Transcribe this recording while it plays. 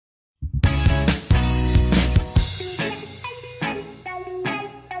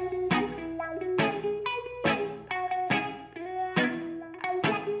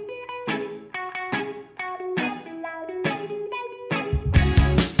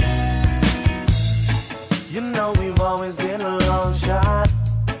You know we've always been a long shot.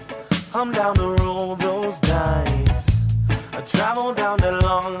 I'm down to roll those dice. I travel down that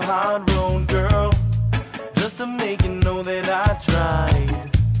long hard road, girl, just to make you know that I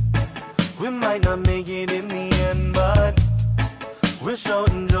tried. We might not make it in the end, but we'll sure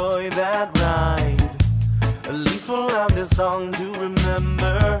enjoy that ride. At least we'll have this song to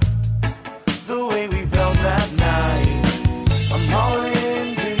remember the way we felt that night. I'm all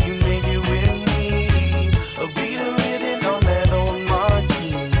into you, make it with me. A beat written on that old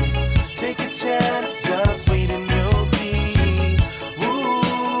marquee. Take a chance, just wait and you'll see.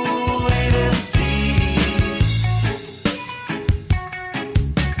 Ooh, wait and see.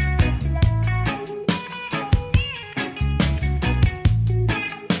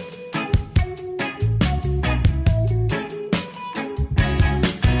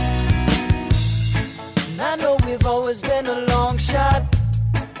 And I know we've always been a long shot.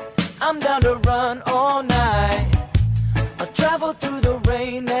 I'm down to